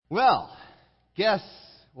Well, guess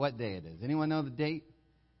what day it is? Anyone know the date?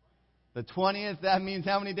 The 20th. That means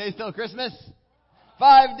how many days till Christmas?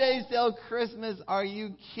 5 days till Christmas. Are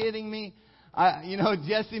you kidding me?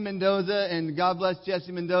 Jesse Mendoza, and God bless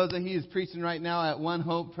Jesse Mendoza. He is preaching right now at One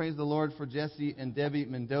Hope. Praise the Lord for Jesse and Debbie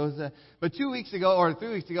Mendoza. But 2 weeks ago, or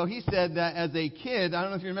 3 weeks ago, he said that as a kid, I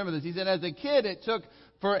don't know if you remember this, he said as a kid it took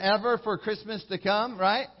forever for Christmas to come,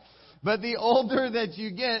 right? But the older that you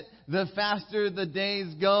get, the faster the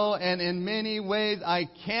days go. And in many ways, I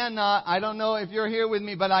don't know if you're here with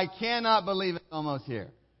me, but I cannot believe it's almost here.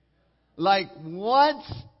 Like, what?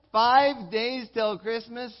 5 days till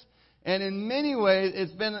Christmas? And in many ways,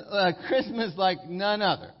 it's been Christmas like none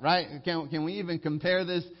other, right? Can we even compare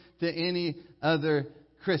this to any other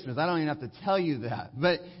Christmas? I don't even have to tell you that.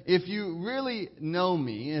 But if you really know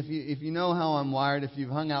me, if you know how I'm wired, if you've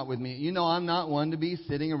hung out with me, you know I'm not one to be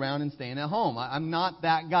sitting around and staying at home. I'm not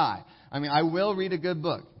that guy. I mean, I will read a good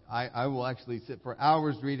book. I will actually sit for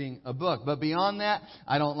hours reading a book. But beyond that,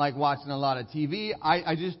 I don't like watching a lot of TV.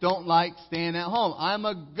 I just don't like staying at home. I'm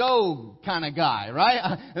a go kind of guy,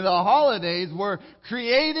 right? The holidays were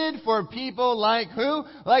created for people like who?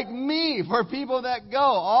 Like me, for people that go.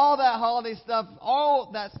 All that holiday stuff,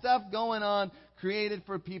 all that stuff going on, created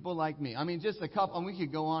for people like me. I mean, just a couple, and we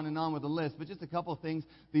could go on and on with the list, but just a couple of things.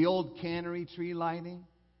 The old cannery tree lighting.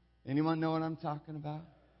 Anyone know what I'm talking about?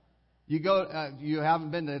 You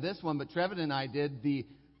haven't been to this one, but Trevin and I did the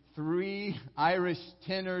 3 Irish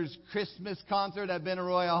tenors Christmas concert at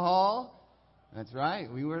Benaroya Hall. That's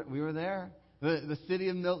right. We were there. The City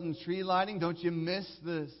of Milton tree lighting. Don't you miss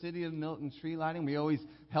the City of Milton tree lighting? We always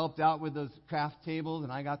helped out with those craft tables,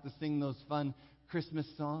 and I got to sing those fun Christmas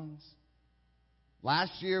songs.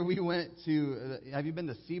 Last year we went to, have you been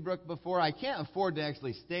to Seabrook before? I can't afford to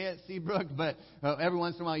actually stay at Seabrook, but every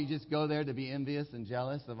once in a while you just go there to be envious and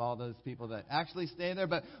jealous of all those people that actually stay there.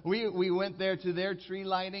 But we went there to their tree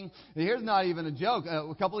lighting. Here's not even a joke.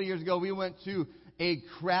 A couple of years ago we went to a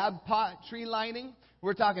crab pot tree lighting.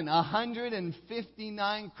 We're talking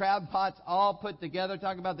 159 crab pots all put together.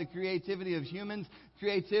 Talk about the creativity of humans.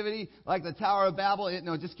 Creativity like the Tower of Babel.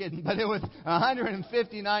 No, just kidding. But it was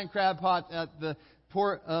 159 crab pots at the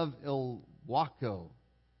port of Ilwaco.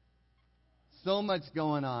 So much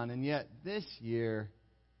going on. And yet this year,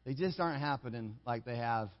 they just aren't happening like they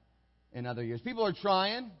have in other years. People are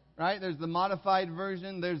trying, right? There's the modified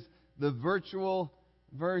version. There's the virtual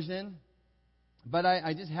version. But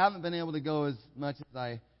I just haven't been able to go as much as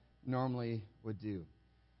I normally would do.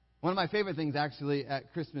 One of my favorite things, actually,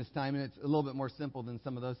 at Christmas time, and it's a little bit more simple than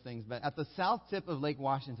some of those things, but at the south tip of Lake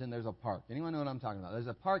Washington, there's a park. Anyone know what I'm talking about? There's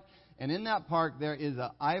a park, and in that park, there is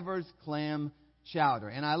a Ivar's Clam Chowder.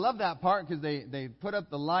 And I love that park because they put up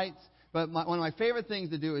the lights. But one of my favorite things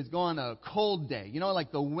to do is go on a cold day. You know,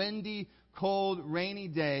 like the windy, cold, rainy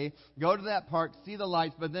day. Go to that park, see the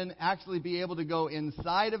lights, but then actually be able to go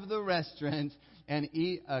inside of the restaurant and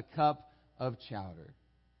eat a cup of chowder.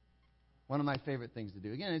 One of my favorite things to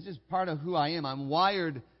do. Again, it's just part of who I am. I'm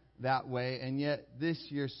wired that way, and yet this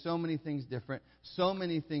year, so many things different, so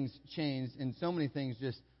many things changed, and so many things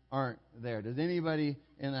just aren't there. Does anybody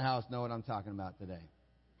in the house know what I'm talking about today?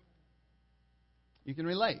 You can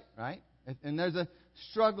relate, right? And there's a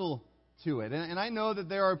struggle to it. And I know that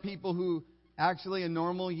there are people who actually a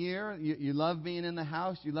normal year, you love being in the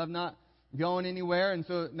house, you love not going anywhere, and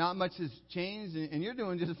so not much has changed, and you're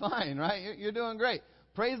doing just fine, right? You're doing great.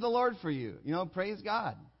 Praise the Lord for you. You know, praise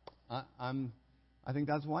God. I think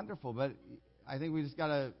that's wonderful, but I think we just got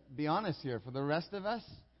to be honest here. For the rest of us,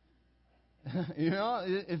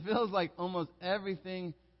 it feels like almost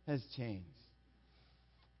everything has changed.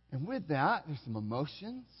 And with that, there's some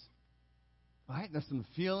emotions, right? There's some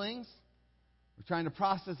feelings. We're trying to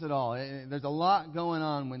process it all. There's a lot going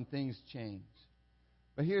on when things change.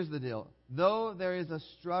 But here's the deal. Though there is a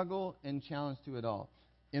struggle and challenge to it all,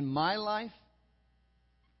 in my life,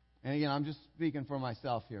 and again, I'm just speaking for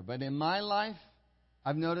myself here, but in my life,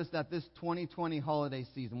 I've noticed that this 2020 holiday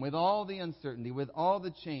season, with all the uncertainty, with all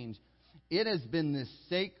the change, it has been this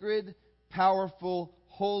sacred, powerful,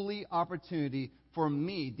 holy opportunity for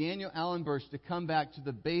me, Daniel Allen Burch, to come back to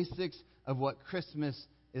the basics of what Christmas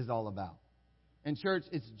is all about. And church,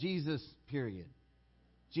 it's Jesus, period.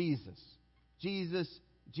 Jesus. Jesus.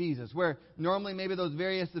 Jesus, where normally maybe those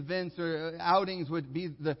various events or outings would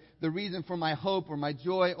be the reason for my hope or my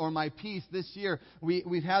joy or my peace. This year,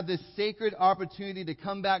 we've had this sacred opportunity to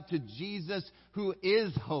come back to Jesus, who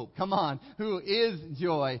is hope. Come on, who is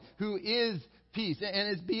joy, who is peace. And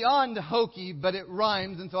it's beyond hokey, but it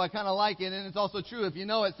rhymes, and so I kind of like it. And it's also true. If you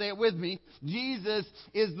know it, say it with me. Jesus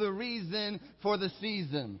is the reason for the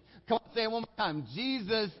season. Come on, say it one more time.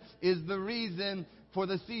 Jesus is the reason for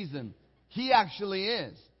the season. He actually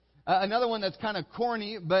is. Another one that's kind of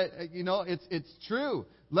corny, but it's true.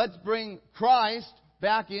 Let's bring Christ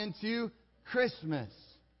back into Christmas.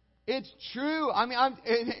 It's true. I mean,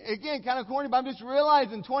 again, kind of corny, but I'm just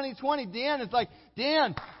realizing 2020,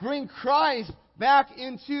 Dan, bring Christ back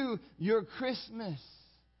into your Christmas.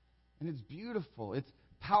 And it's beautiful. It's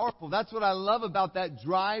powerful. That's what I love about that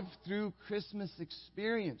drive-through Christmas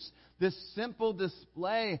experience. This simple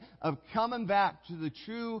display of coming back to the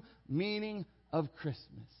true meaning of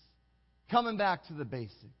Christmas. Coming back to the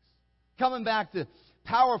basics. Coming back to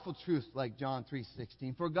powerful truths like John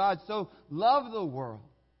 3:16. For God so loved the world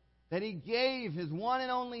that He gave His one and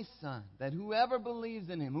only Son, that whoever believes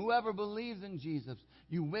in Him, whoever believes in Jesus,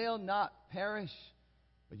 you will not perish,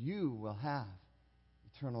 but you will have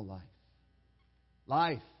eternal life.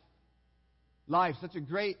 Life. Such a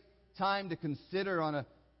great time to consider on a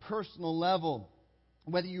personal level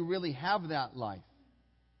whether you really have that life.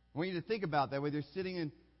 I want you to think about that, whether you're sitting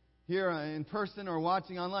in here in person or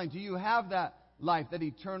watching online. Do you have that life, that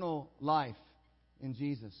eternal life in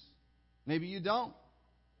Jesus? Maybe you don't.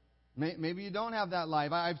 Maybe you don't have that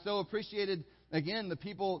life. I've so appreciated, again, the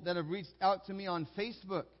people that have reached out to me on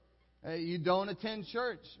Facebook. You don't attend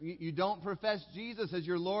church. You don't profess Jesus as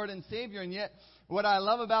your Lord and Savior. And yet, what I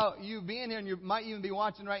love about you being here, and you might even be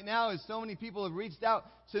watching right now, is so many people have reached out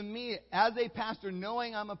to me as a pastor,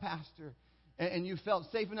 knowing I'm a pastor. And you felt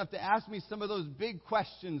safe enough to ask me some of those big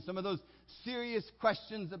questions, some of those serious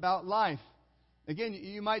questions about life. Again,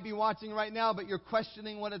 you might be watching right now, but you're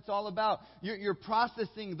questioning what it's all about. You're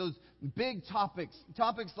processing those big topics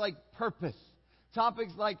like purpose,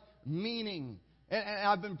 topics like meaning. And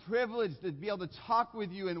I've been privileged to be able to talk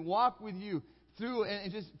with you and walk with you through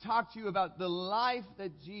and just talk to you about the life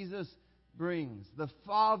that Jesus brings. The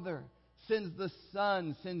Father sends the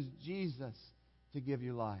Son, sends Jesus to give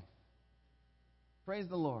you life. Praise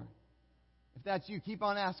the Lord. If that's you, keep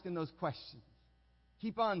on asking those questions.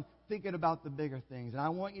 Keep on thinking about the bigger things. And I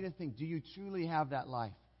want you to think, do you truly have that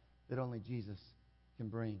life that only Jesus can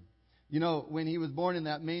bring? You know, when He was born in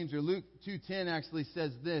that manger, Luke 2:10 actually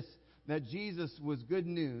says this, that Jesus was good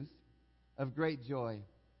news of great joy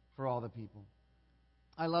for all the people.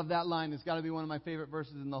 I love that line. It's got to be one of my favorite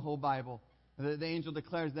verses in the whole Bible. The angel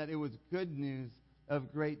declares that it was good news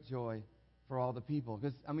of great joy for all the people.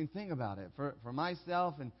 Because, I mean, think about it. For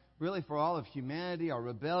myself and really for all of humanity, our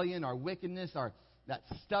rebellion, our wickedness, that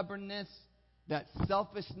stubbornness, that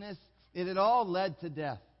selfishness, it had all led to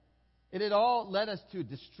death. It had all led us to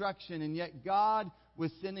destruction. And yet God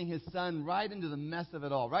was sending His Son right into the mess of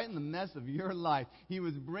it all, right in the mess of your life. He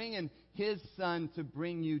was bringing His Son to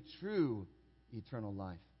bring you true eternal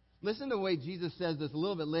life. Listen to the way Jesus says this a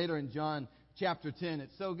little bit later in John chapter 10.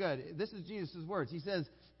 It's so good. This is Jesus' words. He says,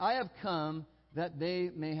 I have come that they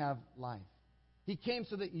may have life. He came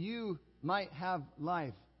so that you might have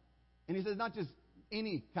life. And He says not just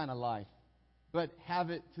any kind of life, but have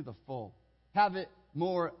it to the full. Have it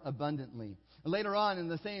more abundantly. Later on in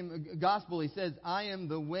the same gospel, He says, I am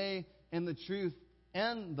the way and the truth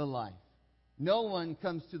and the life. No one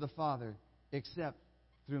comes to the Father except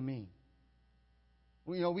through me.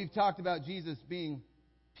 Well, we've talked about Jesus being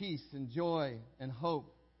peace and joy and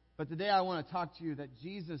hope. But today I want to talk to you that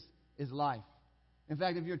Jesus is life. In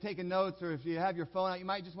fact, if you're taking notes or if you have your phone out, you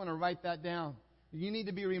might just want to write that down. You need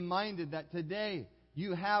to be reminded that today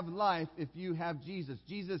you have life if you have Jesus.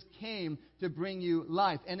 Jesus came to bring you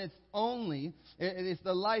life. And it's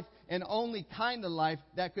the life and only kind of life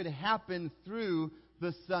that could happen through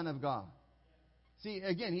the Son of God. See,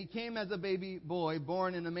 again, He came as a baby boy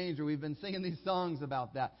born in a manger. We've been singing these songs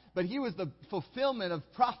about that. But He was the fulfillment of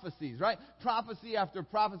prophecies, right? Prophecy after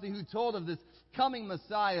prophecy who told of this coming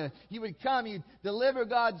Messiah. He would come, He'd deliver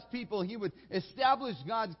God's people, He would establish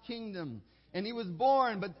God's kingdom. And He was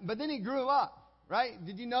born, but then He grew up. Right?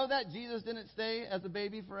 Did you know that Jesus didn't stay as a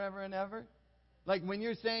baby forever and ever? Like when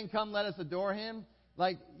you're saying, come let us adore Him,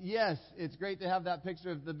 like, yes, it's great to have that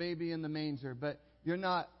picture of the baby in the manger, but you're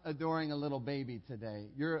not adoring a little baby today.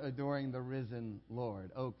 You're adoring the risen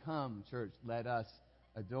Lord. Oh, come, church, let us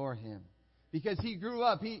adore Him. Because He grew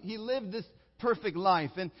up. He lived this perfect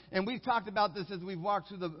life. And we've talked about this as we've walked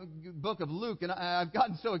through the book of Luke. And I've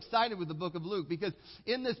gotten so excited with the book of Luke because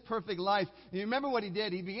in this perfect life, you remember what He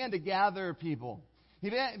did? He began to gather people. He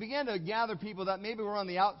began to gather people that maybe were on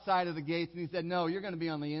the outside of the gates, and He said, no, you're going to be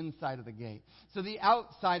on the inside of the gate. So the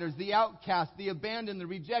outsiders, the outcasts, the abandoned, the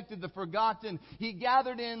rejected, the forgotten, He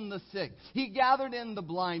gathered in the sick. He gathered in the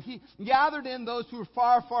blind. He gathered in those who were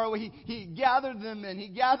far, far away. He gathered them in. He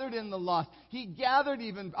gathered in the lost. He gathered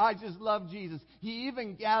even, I just love Jesus, He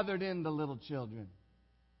even gathered in the little children.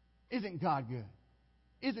 Isn't God good?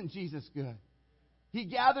 Isn't Jesus good? He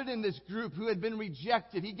gathered in this group who had been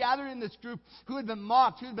rejected. He gathered in this group who had been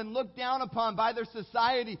mocked, who had been looked down upon by their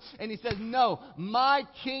society. And he says, no, my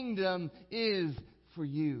kingdom is for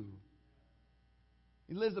you.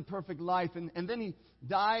 He lives a perfect life, and then he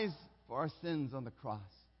dies for our sins on the cross.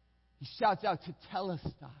 He shouts out,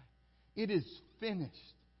 "Tetelestai." It is finished.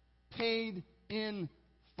 Paid in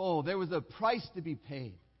full. There was a price to be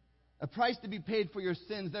paid. A price to be paid for your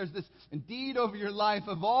sins. There's this deed over your life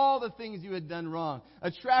of all the things you had done wrong.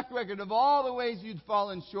 A track record of all the ways you'd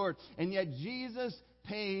fallen short. And yet Jesus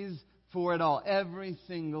pays for it all. Every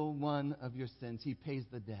single one of your sins. He pays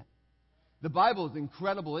the debt. The Bible is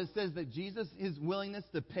incredible. It says that Jesus, his willingness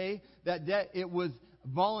to pay that debt, it was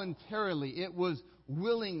voluntarily. It was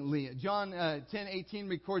willingly. John 10:18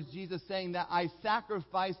 records Jesus saying that I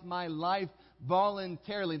sacrificed my life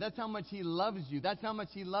voluntarily. That's how much he loves you. That's how much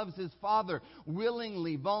he loves his Father.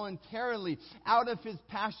 Willingly, voluntarily, out of his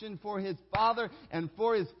passion for his Father and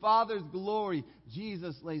for his Father's glory,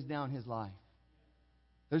 Jesus lays down his life.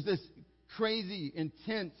 There's this crazy,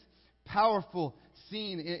 intense, powerful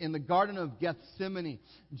scene in the Garden of Gethsemane.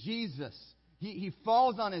 Jesus, he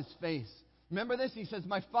falls on his face. Remember this? He says,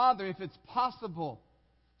 my Father, if it's possible,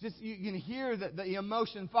 just you can hear the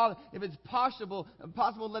emotion. Father, if it's possible,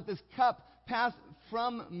 let this cup pass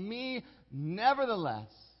from me. Nevertheless,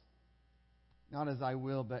 not as I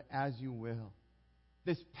will, but as you will.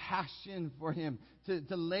 This passion for him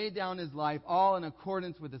to lay down his life, all in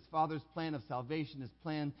accordance with his Father's plan of salvation, his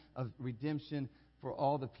plan of redemption for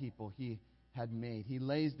all the people he had made. He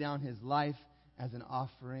lays down his life as an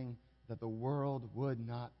offering that the world would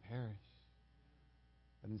not perish,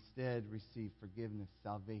 but instead receive forgiveness,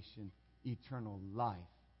 salvation, eternal life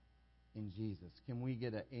in Jesus. Can we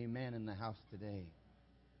get an amen in the house today?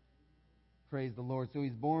 Praise the Lord. So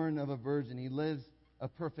he's born of a virgin. He lives a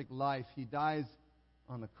perfect life. He dies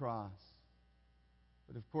on the cross.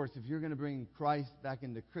 But of course, if you're going to bring Christ back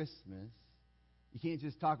into Christmas, you can't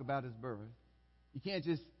just talk about his birth. You can't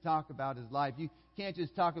just talk about his life. You can't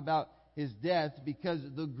just talk about his death, because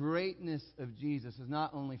the greatness of Jesus is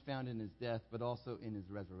not only found in his death, but also in his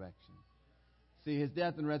resurrection. See, his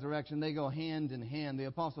death and resurrection, they go hand in hand. The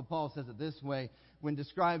Apostle Paul says it this way when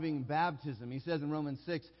describing baptism. He says in Romans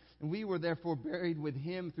 6, and we were therefore buried with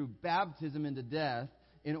him through baptism into death,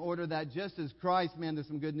 in order that just as Christ, man, there's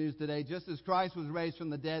some good news today, just as Christ was raised from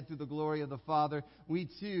the dead through the glory of the Father, we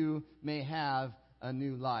too may have a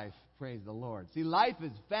new life. Praise the Lord. See, life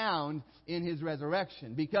is found in his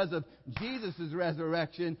resurrection. Because of Jesus'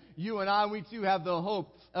 resurrection, you and I, we too have the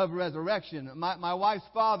hope of resurrection. My wife's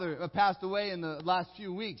father passed away in the last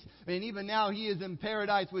few weeks. And even now he is in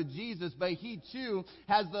paradise with Jesus. But he too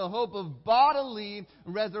has the hope of bodily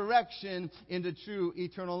resurrection into true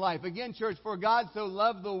eternal life. Again, church, for God so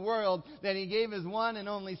loved the world that he gave his one and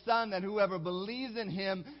only Son, that whoever believes in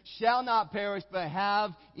him shall not perish but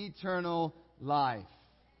have eternal life.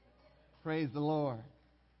 Praise the Lord.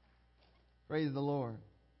 Praise the Lord.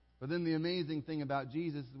 But then the amazing thing about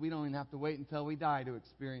Jesus is we don't even have to wait until we die to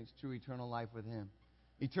experience true eternal life with him.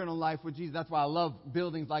 Eternal life with Jesus. That's why I love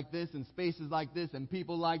buildings like this and spaces like this and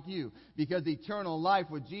people like you. Because eternal life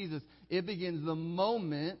with Jesus, it begins the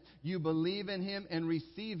moment you believe in him and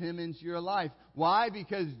receive him into your life. Why?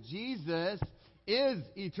 Because Jesus is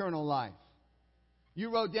eternal life.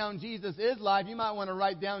 You wrote down Jesus is life. You might want to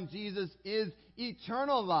write down Jesus is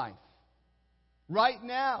eternal life. Right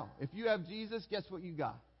now, if you have Jesus, guess what you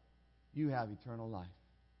got? You have eternal life.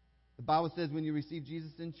 The Bible says when you receive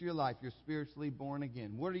Jesus into your life, you're spiritually born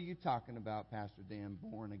again. What are you talking about, Pastor Dan,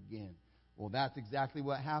 born again? Well, that's exactly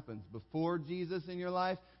what happens. Before Jesus in your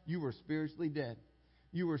life, you were spiritually dead.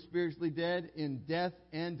 You were spiritually dead in death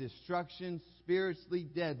and destruction, spiritually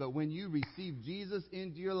dead. But when you receive Jesus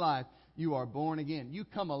into your life, you are born again. You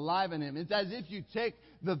come alive in him. It's as if you take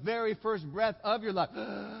the very first breath of your life.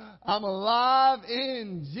 I'm alive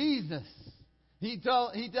in Jesus. He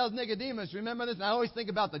tells Nicodemus, remember this? And I always think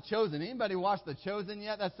about The Chosen. Anybody watched The Chosen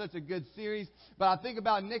yet? That's such a good series. But I think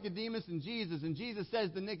about Nicodemus and Jesus. And Jesus says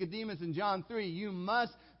to Nicodemus in John 3, you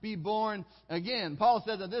must be born again. Paul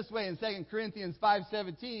says it this way in 2 Corinthians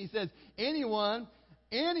 5:17. He says, anyone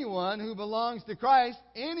who belongs to Christ,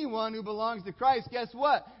 guess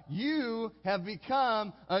what? You have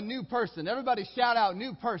become a new person. Everybody shout out,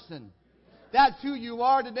 new person. That's who you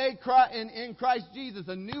are today in Christ Jesus,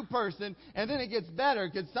 a new person. And then it gets better,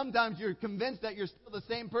 because sometimes you're convinced that you're still the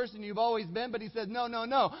same person you've always been. But he says, no.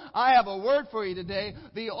 I have a word for you today.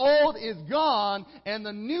 The old is gone and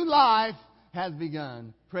the new life has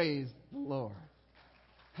begun. Praise the Lord.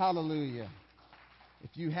 Hallelujah. If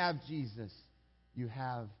you have Jesus, you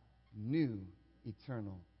have new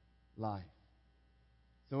eternal life.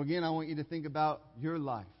 So again, I want you to think about your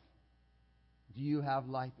life. Do you have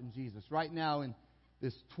life in Jesus? Right now in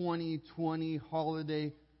this 2020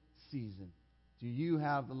 holiday season, do you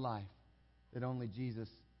have the life that only Jesus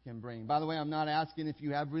can bring? By the way, I'm not asking if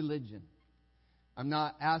you have religion. I'm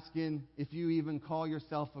not asking if you even call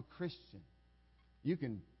yourself a Christian. You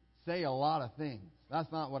can say a lot of things. That's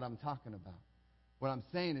not what I'm talking about. What I'm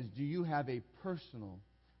saying is, do you have a personal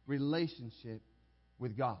relationship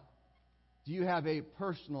with God? Do you have a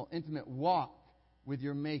personal, intimate walk with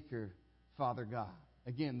your Maker, Father God?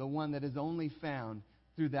 Again, the one that is only found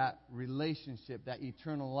through that relationship, that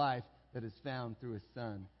eternal life that is found through His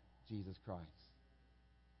Son, Jesus Christ.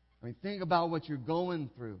 I mean, think about what you're going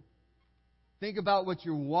through. Think about what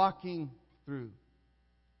you're walking through.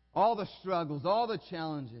 All the struggles, all the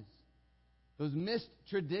challenges, those missed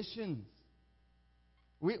traditions.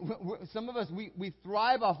 Some of us, we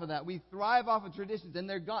thrive off of that. We thrive off of traditions, and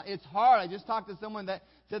they're gone. It's hard. I just talked to someone that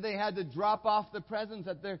said they had to drop off the presents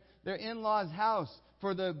at their in-laws' house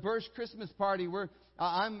for the Bursch Christmas party.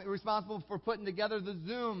 I'm responsible for putting together the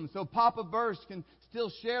Zoom so Papa Bursch can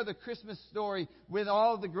still share the Christmas story with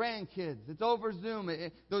all the grandkids. It's over Zoom.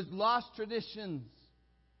 Those lost traditions,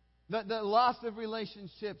 the loss of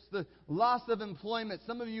relationships, the loss of employment.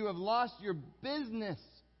 Some of you have lost your business.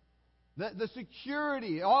 The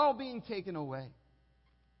security, all being taken away.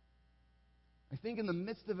 I think in the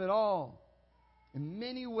midst of it all, in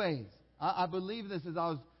many ways, I believe this as I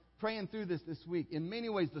was praying through this week. In many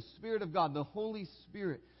ways, the Spirit of God, the Holy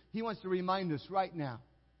Spirit, He wants to remind us right now,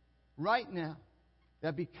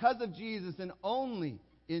 that because of Jesus and only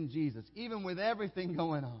in Jesus, even with everything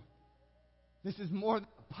going on, this is more than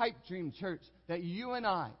a pipe dream, church, that you and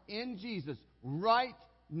I, in Jesus, right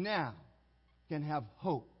now, can have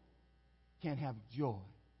hope, can have joy,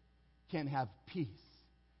 can have peace,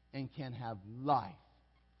 and can have life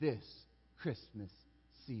this Christmas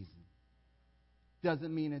season.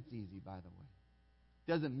 Doesn't mean it's easy, by the way.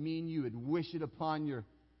 Doesn't mean you would wish it upon your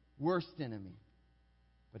worst enemy.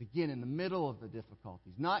 But again, in the middle of the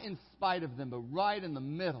difficulties, not in spite of them, but right in the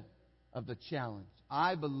middle of the challenge,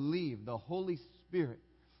 I believe the Holy Spirit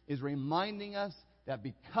is reminding us that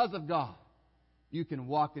because of God, you can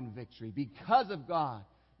walk in victory. Because of God,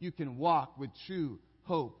 you can walk with true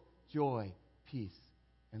hope, joy, peace,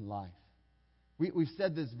 and life. We've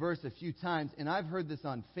said this verse a few times, and I've heard this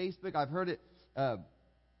on Facebook. I've heard it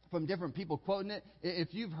from different people quoting it. If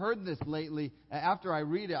you've heard this lately, after I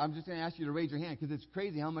read it, I'm just going to ask you to raise your hand, because it's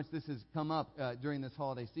crazy how much this has come up during this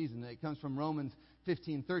holiday season. It comes from Romans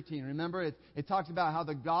 15:13. Remember, it talks about how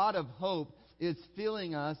the God of hope is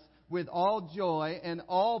filling us with all joy and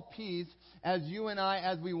all peace as you and I,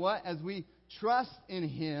 as we trust in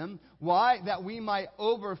Him. Why? That we might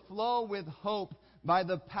overflow with hope by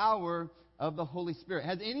the power of the Holy Spirit.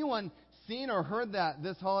 Has anyone seen or heard that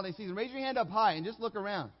this holiday season? Raise your hand up high and just look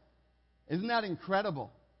around. Isn't that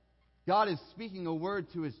incredible? God is speaking a word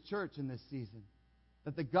to His church in this season.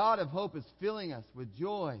 That the God of hope is filling us with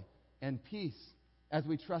joy and peace as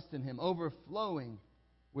we trust in Him, overflowing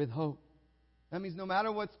with hope. That means no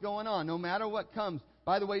matter what's going on, no matter what comes,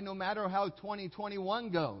 by the way, no matter how 2021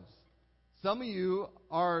 goes, some of you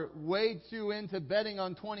are way too into betting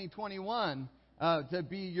on 2021 to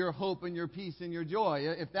be your hope and your peace and your joy.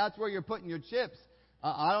 If that's where you're putting your chips,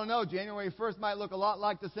 I don't know, January 1st might look a lot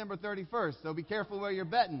like December 31st, so be careful where you're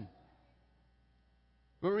betting.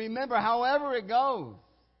 But remember, however it goes,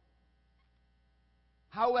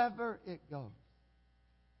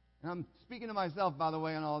 and I'm speaking to myself, by the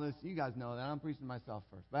way, on all this. You guys know that. I'm preaching to myself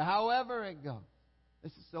first. But however it goes,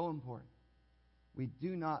 this is so important. We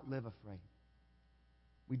do not live afraid.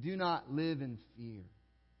 We do not live in fear.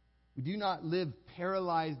 We do not live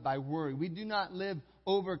paralyzed by worry. We do not live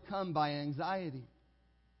overcome by anxiety.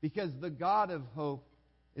 Because the God of hope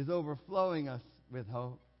is overflowing us with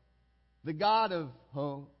hope. The God of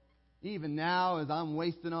hope, even now as I'm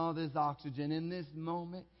wasting all this oxygen in this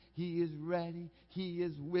moment, He is ready, He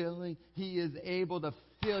is willing, He is able to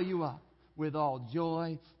fill you up with all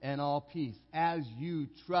joy and all peace as you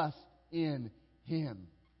trust in Him.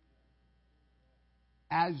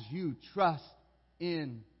 As you trust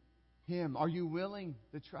in Him. Are you willing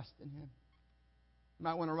to trust in Him? You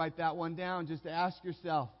might want to write that one down just to ask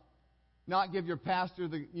yourself. Not give your pastor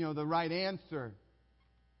the right answer.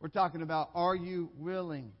 We're talking about, are you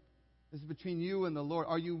willing? This is between you and the Lord.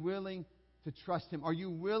 Are you willing to trust Him? Are you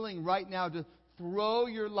willing right now to throw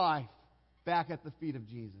your life back at the feet of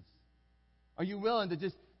Jesus? Are you willing to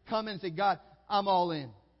just come in and say, God, I'm all in.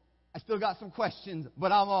 I still got some questions,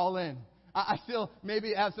 but I'm all in. I still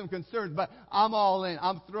maybe have some concerns, but I'm all in.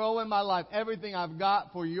 I'm throwing my life, everything I've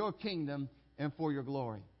got, for your kingdom and for your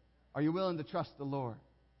glory. Are you willing to trust the Lord?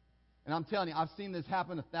 And I'm telling you, I've seen this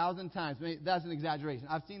happen 1,000 times. Maybe that's an exaggeration.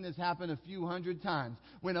 I've seen this happen a few hundred times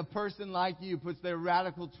when a person like you puts their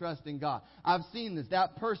radical trust in God. I've seen this.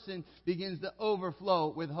 That person begins to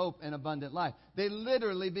overflow with hope and abundant life. They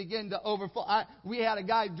literally begin to overflow. We had a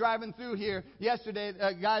guy driving through here yesterday,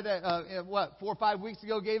 a guy that, 4 or 5 weeks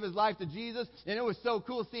ago gave his life to Jesus. And it was so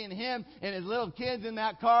cool seeing him and his little kids in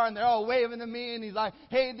that car, and they're all waving to me. And he's like,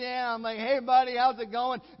 "Hey, Dan." I'm like, "Hey, buddy, how's it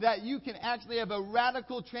going?" That you can actually have a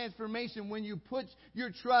radical transformation when you put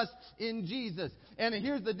your trust in Jesus. And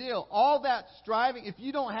here's the deal. All that striving, if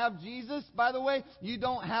you don't have Jesus, by the way, you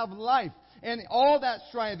don't have life. And all that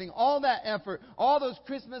striving, all that effort, all those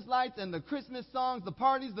Christmas lights and the Christmas songs, the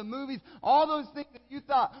parties, the movies, all those things that you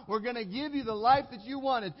thought were going to give you the life that you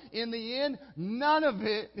wanted, in the end, none of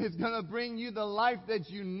it is going to bring you the life that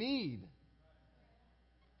you need.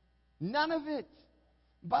 None of it.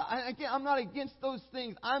 But again, I'm not against those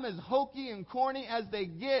things. I'm as hokey and corny as they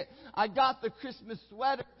get. I got the Christmas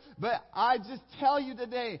sweater. But I just tell you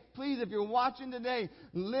today, please, if you're watching today,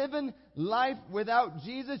 living life without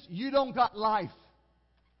Jesus, you don't got life.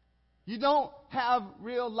 You don't have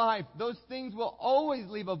real life. Those things will always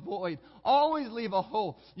leave a void, always leave a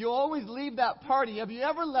hole. You'll always leave that party. Have you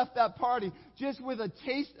ever left that party just with a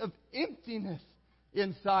taste of emptiness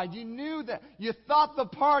inside? You knew that you thought the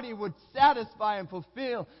party would satisfy and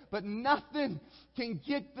fulfill, but nothing can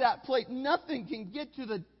get that place. Nothing can get to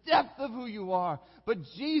the depth of who you are. But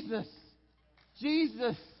Jesus,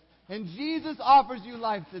 and Jesus offers you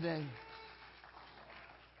life today.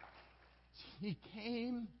 He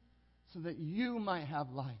came so that you might have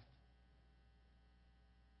life.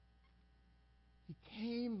 He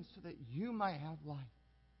came so that you might have life.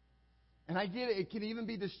 And I get it. It can even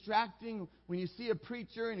be distracting when you see a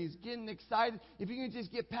preacher and he's getting excited. If you can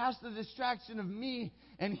just get past the distraction of me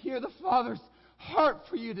and hear the Father's heart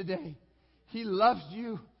for you today. He loves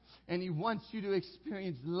you and He wants you to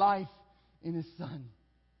experience life in His Son.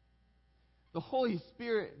 The Holy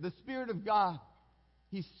Spirit, the Spirit of God,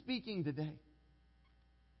 He's speaking today.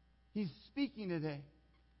 He's speaking today.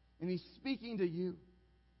 And He's speaking to you.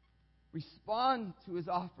 Respond to His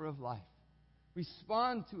offer of life.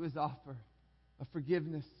 Respond to His offer of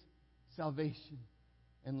forgiveness, salvation,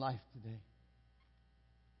 and life today.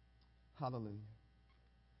 Hallelujah.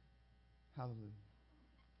 Hallelujah.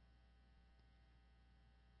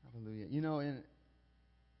 Hallelujah. You know, in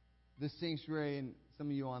this sanctuary and some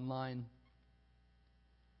of you online,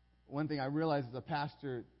 one thing I realize as a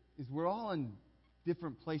pastor is we're all in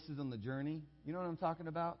different places on the journey. You know what I'm talking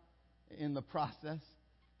about? In the process.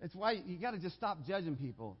 It's why you got to just stop judging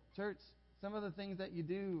people. Church, some of the things that you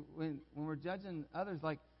do when we're judging others,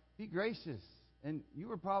 like, be gracious. And you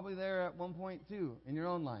were probably there at one point too in your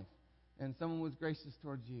own life. And someone was gracious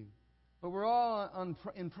towards you. But we're all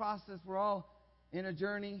in process. We're all in a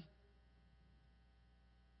journey.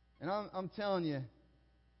 And I'm telling you,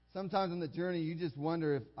 sometimes on the journey, you just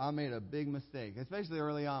wonder if I made a big mistake, especially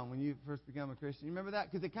early on when you first become a Christian. You remember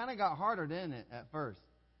that? Because it kind of got harder, didn't it, at first?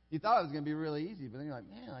 You thought it was going to be really easy, but then you're like,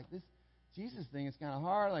 man, like this Jesus thing is kind of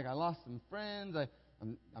hard. Like, I lost some friends.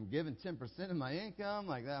 I'm giving 10% of my income.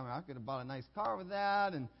 Like that, I could have bought a nice car with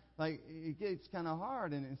that. And like, it gets kind of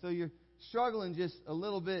hard. And so you're struggling just a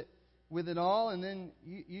little bit with it all. And then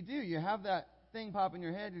you have that thing pop in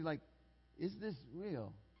your head. You're like, is this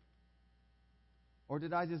real? Or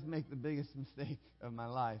did I just make the biggest mistake of my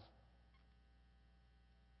life?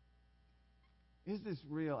 Is this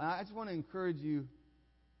real? And I just want to encourage you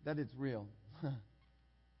that it's real.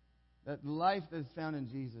 That life that is found in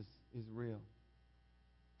Jesus is real.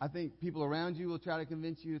 I think people around you will try to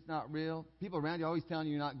convince you it's not real. People around you are always telling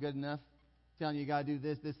you you're not good enough, telling you got to do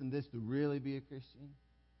this, this, and this to really be a Christian.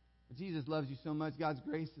 But Jesus loves you so much. God's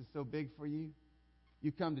grace is so big for you.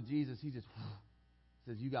 You come to Jesus, He just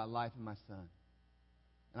says, you got life in my Son.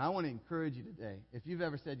 And I want to encourage you today, if you've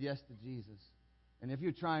ever said yes to Jesus, and if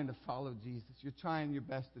you're trying to follow Jesus, you're trying your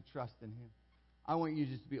best to trust in Him, I want you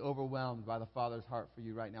just to be overwhelmed by the Father's heart for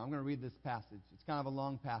you right now. I'm going to read this passage. It's kind of a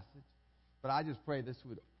long passage, but I just pray this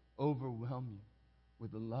would overwhelm you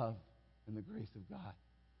with the love and the grace of God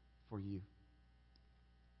for you.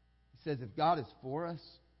 He says, if God is for us,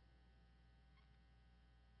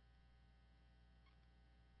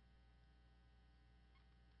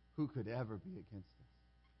 who could ever be against us?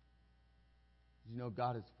 Did you know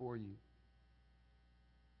God is for you?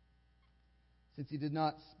 Since He did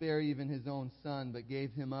not spare even His own Son, but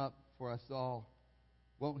gave Him up for us all,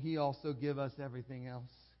 won't He also give us everything else?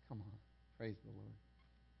 Come on. Praise the Lord.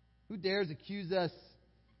 Who dares accuse us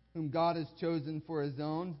whom God has chosen for His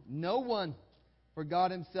own? No one. For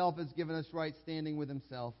God Himself has given us right standing with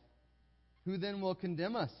Himself. Who then will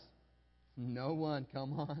condemn us? No one.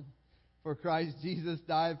 Come on. For Christ Jesus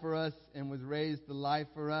died for us and was raised to life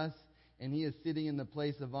for us, and He is sitting in the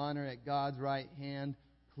place of honor at God's right hand,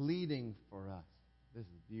 pleading for us. This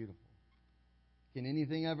is beautiful. Can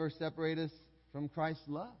anything ever separate us from Christ's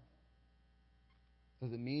love?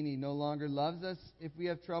 Does it mean He no longer loves us if we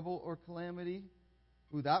have trouble or calamity?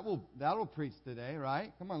 Ooh, that'll preach today,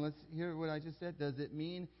 right? Come on, let's hear what I just said. Does it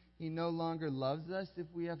mean He no longer loves us if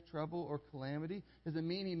we have trouble or calamity? Does it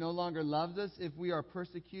mean He no longer loves us if we are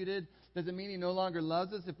persecuted? Does it mean He no longer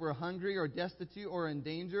loves us if we're hungry or destitute or in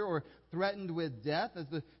danger or threatened with death? As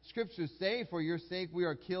the Scriptures say, for your sake we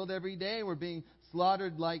are killed every day. We're being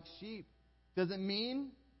slaughtered like sheep. Does it mean,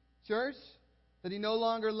 church, that He no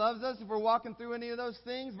longer loves us if we're walking through any of those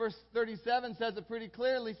things? Verse 37 says it pretty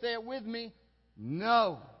clearly. Say it with me.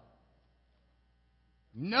 No.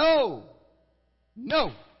 No.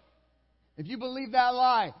 No. If you believe that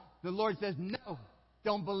lie, the Lord says, no,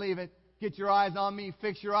 don't believe it. Get your eyes on me.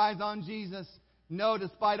 Fix your eyes on Jesus. No,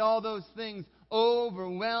 despite all those things,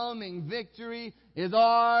 overwhelming victory is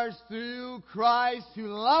ours through Christ who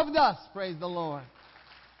loved us. Praise the Lord.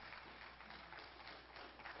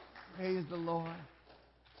 Praise the Lord.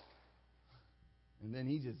 And then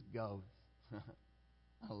he just goes.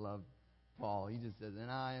 I love Paul. He just says, and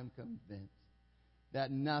I am convinced that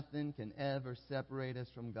nothing can ever separate us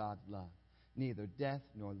from God's love. Neither death,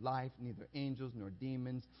 nor life, neither angels, nor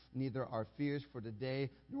demons, neither our fears for today,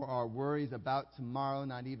 nor our worries about tomorrow,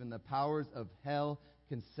 not even the powers of hell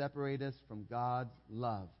can separate us from God's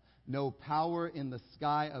love. No power in the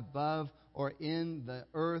sky above or in the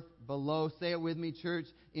earth below. Say it with me, church.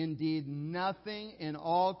 Indeed, nothing in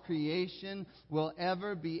all creation will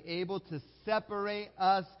ever be able to separate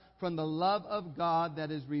us from the love of God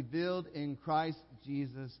that is revealed in Christ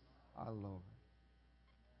Jesus our Lord.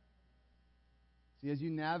 See, as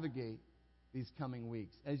you navigate these coming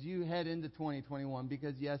weeks, as you head into 2021,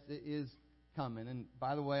 because yes, it is coming. And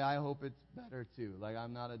by the way, I hope it's better too. Like,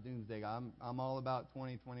 I'm not a doomsday guy. I'm all about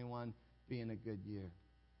 2021 being a good year.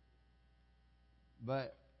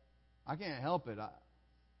 But I can't help it.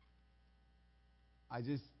 I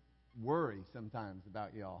just worry sometimes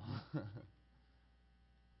about y'all.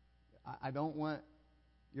 I don't want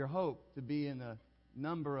your hope to be in a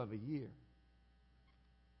number of a year.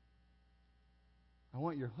 I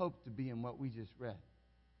want your hope to be in what we just read.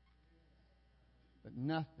 But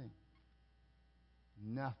nothing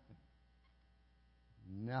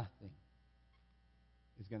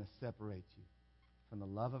is going to separate you from the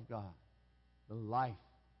love of God, the life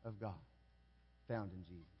of God found in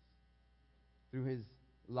Jesus. Through His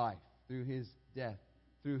life, through His death,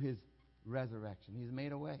 through His resurrection. He's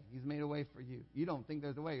made a way. He's made a way for you. You don't think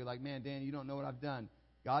there's a way. You're like, man, Dan, you don't know what I've done.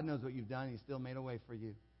 God knows what you've done. He still made a way for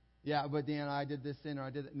you. Yeah, but Dan, I did this sin or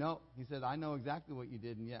I did that. No, He said, I know exactly what you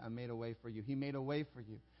did, and yet I made a way for you. He made a way for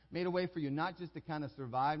you. Made a way for you not just to kind of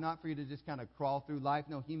survive, not for you to just kind of crawl through life.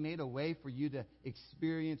 No, He made a way for you to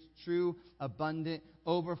experience true, abundant,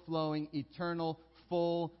 overflowing, eternal,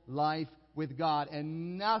 full life with God.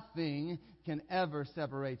 And nothing can ever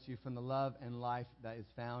separate you from the love and life that is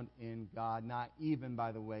found in God. Not even,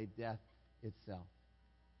 by the way, death itself.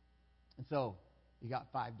 And so, you got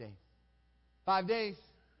 5 days. 5 days.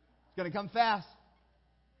 It's going to come fast.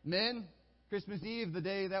 Men, Christmas Eve, the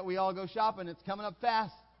day that we all go shopping, it's coming up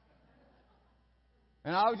fast.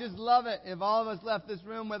 And I would just love it if all of us left this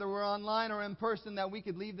room, whether we're online or in person, that we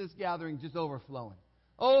could leave this gathering just overflowing.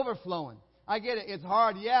 Overflowing. I get it. It's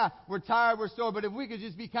hard. Yeah, we're tired, we're sore. But if we could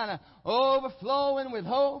just be kind of overflowing with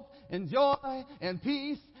hope and joy and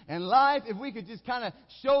peace and life, if we could just kind of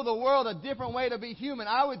show the world a different way to be human,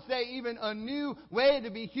 I would say even a new way to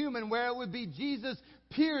be human, where it would be Jesus,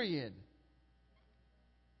 period.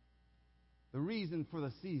 The reason for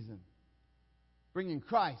the season. Bringing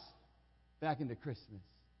Christ back into Christmas.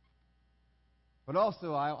 But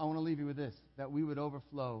also, I want to leave you with this, that we would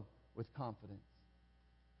overflow with confidence.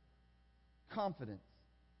 Confidence.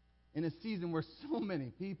 In a season where so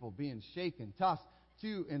many people being shaken, tossed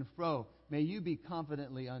to and fro, may you be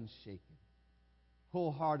confidently unshaken,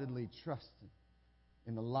 wholeheartedly trusting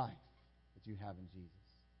in the life that you have in Jesus.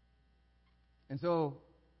 And so,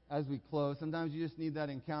 as we close, sometimes you just need that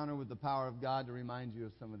encounter with the power of God to remind you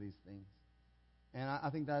of some of these things. And I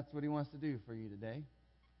think that's what He wants to do for you today.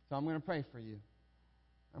 So I'm going to pray for you.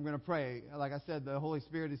 I'm going to pray. Like I said, the Holy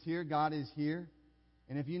Spirit is here. God is here.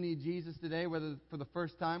 And if you need Jesus today, whether for the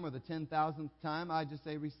first time or the 10,000th time, I just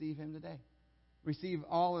say receive Him today. Receive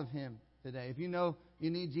all of Him today. If you know you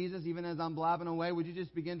need Jesus, even as I'm blabbing away, would you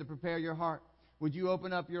just begin to prepare your heart? Would you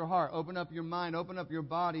open up your heart, open up your mind, open up your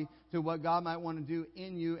body to what God might want to do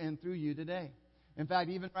in you and through you today? In fact,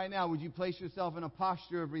 even right now, would you place yourself in a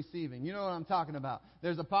posture of receiving? You know what I'm talking about.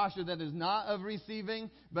 There's a posture that is not of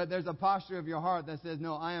receiving, but there's a posture of your heart that says,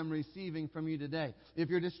 no, I am receiving from you today. If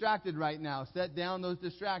you're distracted right now, set down those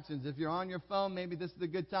distractions. If you're on your phone, maybe this is a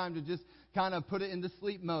good time to just kind of put it into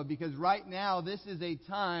sleep mode, because right now, this is a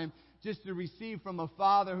time just to receive from a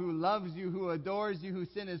Father who loves you, who adores you, who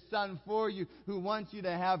sent His Son for you, who wants you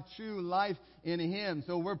to have true life in Him.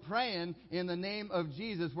 So we're praying in the name of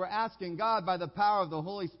Jesus. We're asking God by the power of the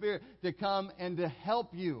Holy Spirit to come and to help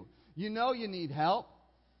you. You know you need help.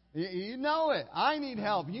 You know it. I need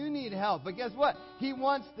help. You need help. But guess what? He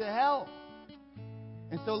wants to help.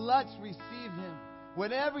 And so let's receive Him.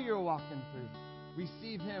 Whatever you're walking through,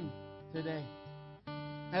 receive Him today.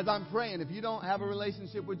 As I'm praying, if you don't have a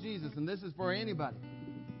relationship with Jesus, and this is for anybody,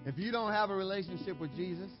 if you don't have a relationship with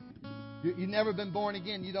Jesus, you've never been born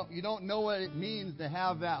again, you don't know what it means to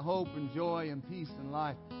have that hope and joy and peace in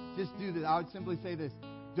life, just do this. I would simply say this: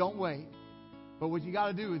 don't wait. But what you got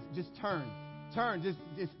to do is just turn. Just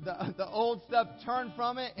the old stuff, turn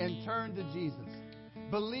from it and turn to Jesus.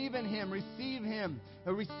 Believe in Him. Receive Him.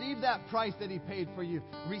 Receive that price that He paid for you.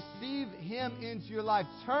 Receive Him into your life.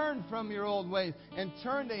 Turn from your old ways and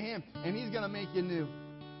turn to Him, and He's going to make you new.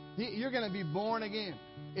 You're going to be born again.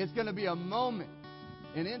 It's going to be a moment,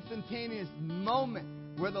 an instantaneous moment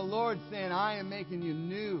where the Lord's saying, I am making you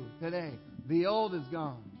new today. The old is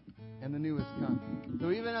gone and the new has come. So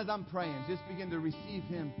even as I'm praying, just begin to receive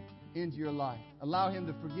Him into your life. Allow Him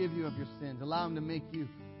to forgive you of your sins. Allow Him to make you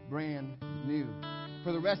brand new.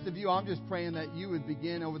 For the rest of you, I'm just praying that you would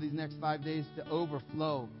begin over these next 5 days to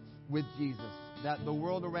overflow with Jesus. That the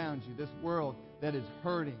world around you, this world that is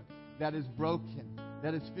hurting, that is broken,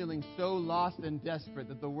 that is feeling so lost and desperate,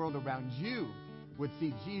 that the world around you would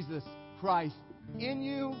see Jesus Christ in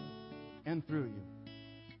you and through you.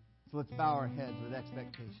 So let's bow our heads with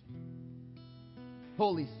expectation.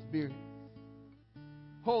 Holy Spirit,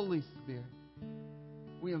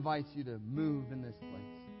 we invite you to move in this place.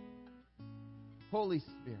 Holy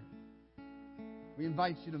Spirit, we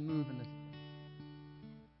invite you to move in this place.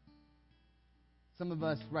 Some of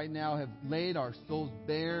us right now have laid our souls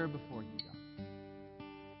bare before you, God.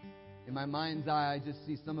 In my mind's eye, I just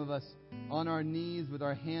see some of us on our knees with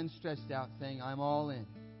our hands stretched out saying, I'm all in.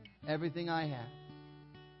 Everything I have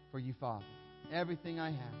for you, Father. Everything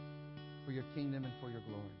I have for your kingdom and for your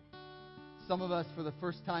glory. Some of us, for the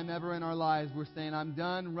first time ever in our lives, we're saying, I'm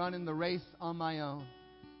done running the race on my own,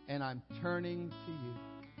 and I'm turning to you.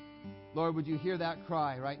 Lord, would you hear that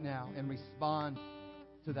cry right now and respond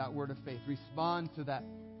to that word of faith? Respond to that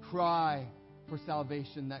cry for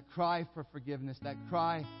salvation, that cry for forgiveness, that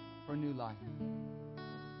cry for new life.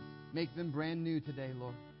 Make them brand new today,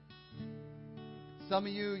 Lord. Some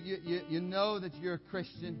of you know that you're a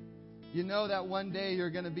Christian. You know that one day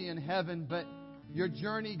you're going to be in heaven, but your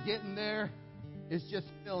journey getting there is just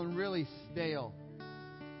feeling really stale.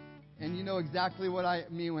 And you know exactly what I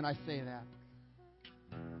mean when I say that.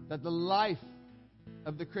 That the life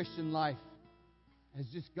of the Christian life has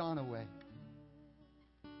just gone away.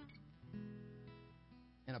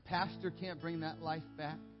 And a pastor can't bring that life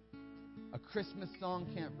back. A Christmas song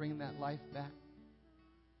can't bring that life back.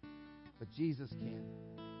 But Jesus can.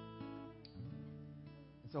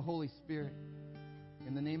 And so, Holy Spirit,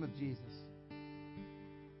 in the name of Jesus,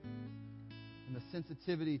 and the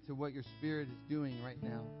sensitivity to what your Spirit is doing right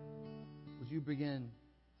now, would you begin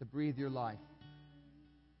to breathe your life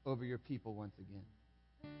over your people once again?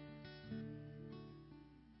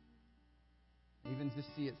 Even just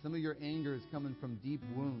see it. Some of your anger is coming from deep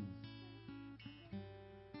wounds.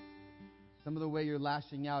 Some of the way you're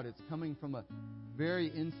lashing out, it's coming from a very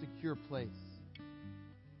insecure place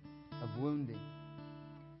of wounding.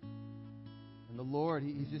 And the Lord,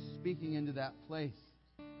 He's just speaking into that place,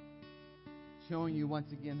 showing you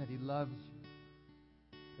once again that He loves you,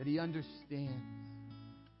 that He understands,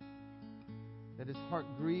 that His heart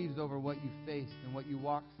grieves over what you faced and what you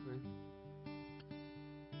walked through.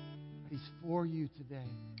 But He's for you today.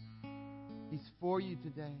 He's for you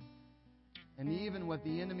today. And even what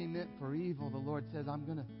the enemy meant for evil, the Lord says, I'm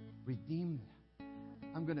going to redeem that.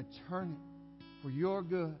 I'm going to turn it for your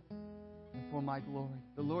good and for my glory.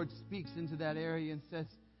 The Lord speaks into that area and says,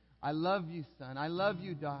 I love you, son. I love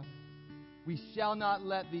you, daughter. We shall not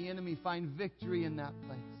let the enemy find victory in that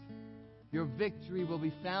place. Your victory will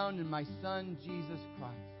be found in my Son, Jesus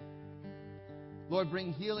Christ. Lord,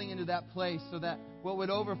 bring healing into that place so that what would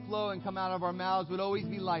overflow and come out of our mouths would always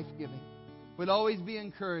be life-giving, would always be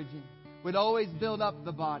encouraging, would always build up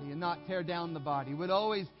the body and not tear down the body, would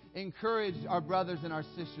always encourage our brothers and our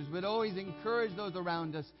sisters. We'd always encourage those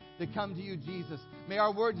around us to come to you, Jesus. May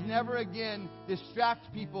our words never again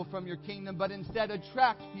distract people from your kingdom, but instead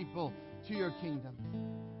attract people to your kingdom.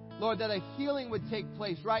 Lord, that a healing would take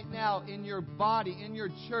place right now in your body, in your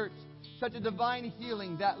church. Such a divine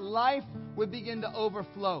healing that life would begin to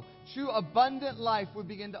overflow. True abundant life would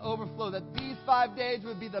begin to overflow. That these 5 days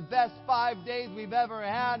would be the best 5 days we've ever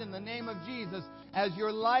had in the name of Jesus, as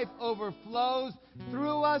your life overflows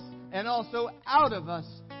through us and also out of us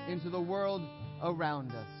into the world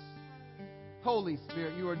around us. Holy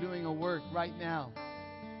Spirit, you are doing a work right now.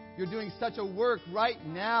 You're doing such a work right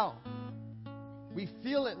now. We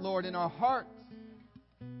feel it, Lord, in our hearts.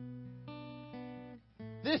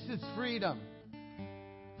 This is freedom.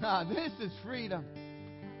 This is freedom.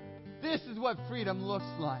 This is what freedom looks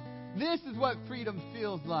like. This is what freedom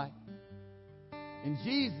feels like. In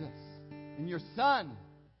Jesus, in your Son.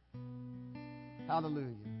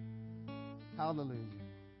 Hallelujah. Hallelujah.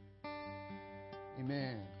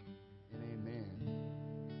 Amen and amen.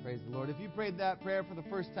 Praise the Lord. If you prayed that prayer for the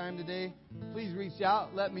first time today, please reach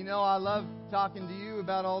out. Let me know. I love talking to you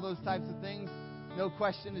about all those types of things. No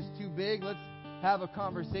question is too big. Let's have a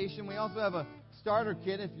conversation. We also have a starter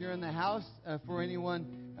kit if you're in the house for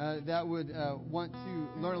anyone that would want to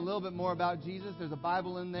learn a little bit more about Jesus. There's a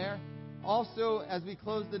Bible in there. Also, as we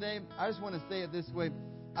close today, I just want to say it this way.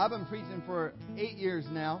 I've been preaching for 8 years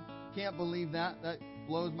now. Can't believe that. That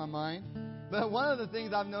blows my mind. But one of the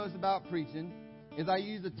things I've noticed about preaching is I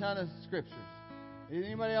use a ton of scriptures. Did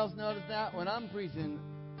anybody else notice that? When I'm preaching,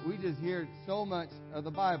 we just hear so much of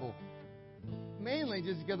the Bible. Mainly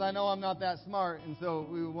just because I know I'm not that smart, and so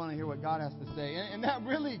we want to hear what God has to say. And that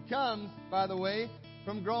really comes, by the way,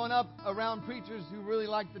 from growing up around preachers who really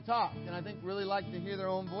like to talk, and I think really like to hear their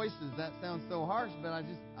own voices. That sounds so harsh, but I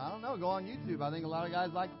don't know. Go on YouTube. I think a lot of guys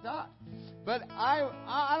like to talk. But I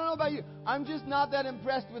don't know about you. I'm just not that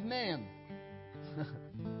impressed with man.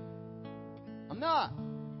 I'm not.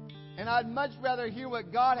 And I'd much rather hear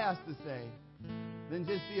what God has to say than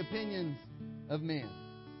just the opinions of man.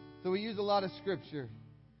 So we use a lot of scripture,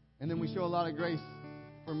 and then we show a lot of grace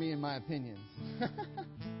for me and my opinions.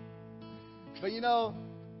 But you know,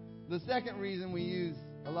 the second reason we use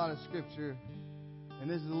a lot of scripture, and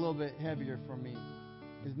this is a little bit heavier for me,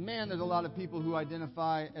 is there's a lot of people who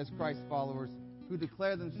identify as Christ followers, who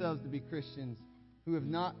declare themselves to be Christians, who have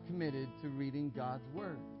not committed to reading God's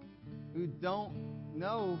Word, who don't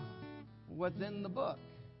know what's in the book.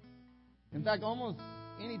 In fact, almost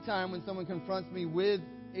any time when someone confronts me with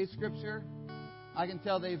a scripture, I can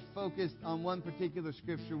tell they've focused on one particular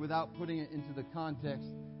scripture without putting it into the context,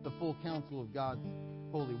 the full counsel of God's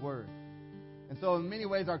holy word. And so in many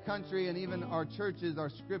ways our country and even our churches are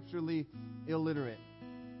scripturally illiterate.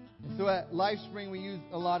 And so at LifeSpring we use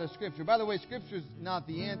a lot of scripture. By the way, scripture's not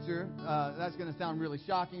the answer. That's going to sound really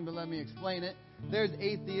shocking, but let me explain it. There's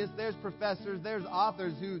atheists, there's professors, there's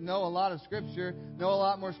authors who know a lot of Scripture, know a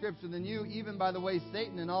lot more Scripture than you. Even, by the way,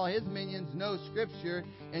 Satan and all his minions know Scripture,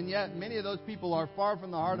 and yet many of those people are far from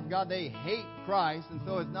the heart of God. They hate Christ, and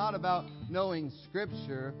so it's not about knowing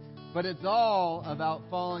Scripture, but it's all about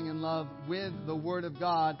falling in love with the Word of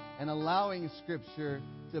God and allowing Scripture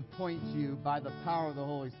to point you, by the power of the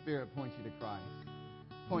Holy Spirit, point you to Christ.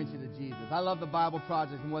 Point you to Jesus. I love the Bible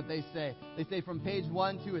Project and what they say. They say from page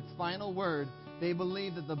 1 to its final word, they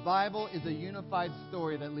believe that the Bible is a unified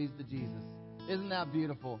story that leads to Jesus. Isn't that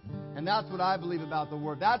beautiful? And that's what I believe about the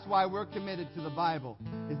Word. That's why we're committed to the Bible,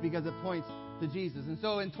 is because it points to Jesus. And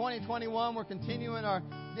so in 2021, we're continuing our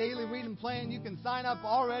daily reading plan. You can sign up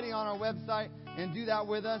already on our website and do that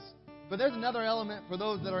with us. But there's another element for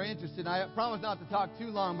those that are interested. I promise not to talk too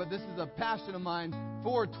long, but this is a passion of mine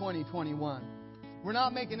for 2021. We're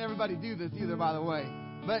not making everybody do this either, by the way.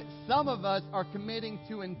 But some of us are committing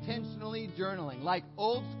to intentionally journaling, like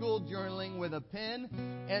old school journaling with a pen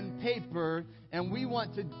and paper. And we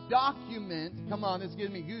want to document, come on, this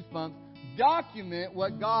gives me goosebumps, document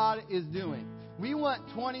what God is doing. We want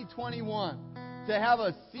 2021 to have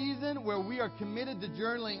a season where we are committed to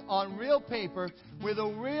journaling on real paper, with a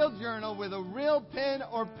real journal, with a real pen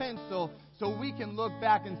or pencil, so we can look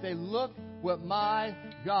back and say, look what my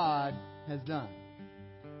God has done.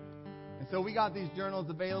 And so we got these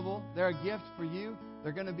journals available. They're a gift for you.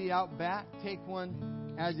 They're going to be out back. Take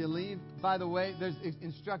one as you leave. By the way, there's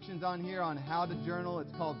instructions on here on how to journal.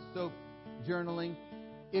 It's called SOAP journaling.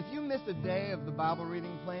 If you miss a day of the Bible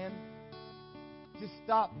reading plan, just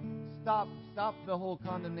stop the whole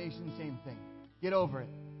condemnation shame thing. Get over it.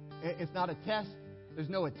 It's not a test. There's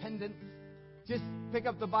no attendance. Just pick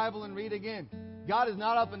up the Bible and read again. God is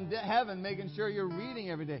not up in heaven making sure you're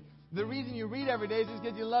reading every day. The reason you read every day is just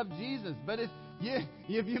because you love Jesus. But if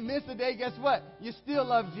If you miss a day, guess what? You still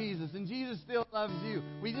love Jesus, and Jesus still loves you.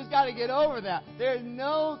 We just got to get over that. There is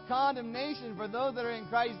no condemnation for those that are in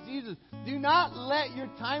Christ Jesus. Do not let your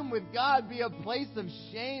time with God be a place of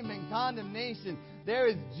shame and condemnation. There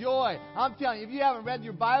is joy. I'm telling you, if you haven't read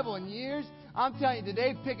your Bible in years, I'm telling you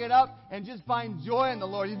today, pick it up and just find joy in the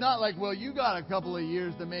Lord. He's not like, well, you got a couple of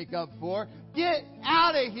years to make up for. Get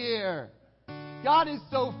out of here. God is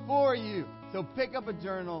so for you. So pick up a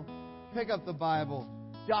journal, pick up the Bible,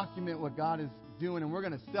 document what God is doing, and we're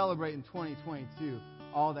going to celebrate in 2022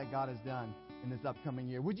 all that God has done in this upcoming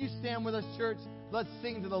year. Would you stand with us, church? Let's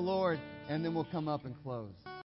sing to the Lord, and then we'll come up and close.